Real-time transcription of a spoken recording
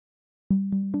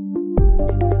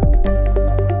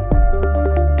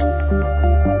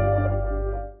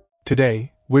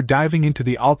Today, we're diving into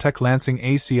the Altec Lansing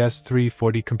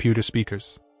ACS340 computer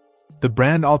speakers. The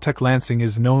brand Altec Lansing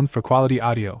is known for quality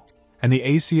audio, and the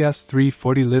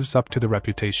ACS340 lives up to the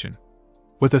reputation.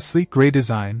 With a sleek gray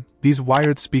design, these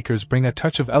wired speakers bring a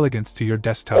touch of elegance to your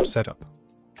desktop setup.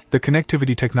 The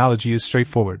connectivity technology is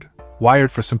straightforward,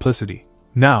 wired for simplicity.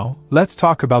 Now, let's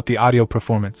talk about the audio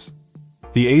performance.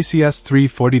 The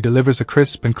ACS340 delivers a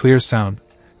crisp and clear sound,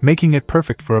 making it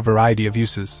perfect for a variety of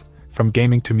uses, from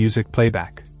gaming to music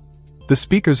playback. The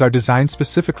speakers are designed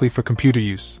specifically for computer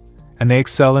use, and they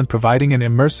excel in providing an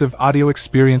immersive audio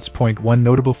experience. One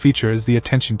notable feature is the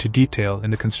attention to detail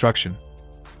in the construction.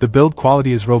 The build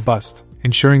quality is robust,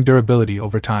 ensuring durability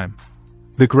over time.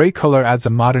 The gray color adds a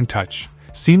modern touch,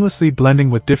 seamlessly blending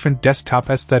with different desktop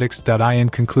aesthetics. In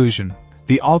conclusion,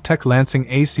 the Altec Lansing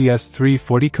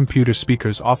ACS340 computer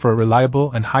speakers offer a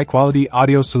reliable and high-quality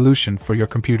audio solution for your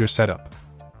computer setup.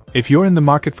 If you're in the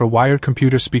market for wired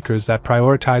computer speakers that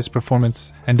prioritize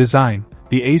performance and design,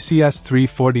 the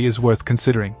ACS340 is worth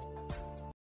considering.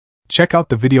 Check out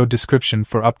the video description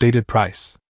for updated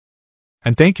price.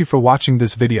 And thank you for watching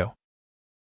this video.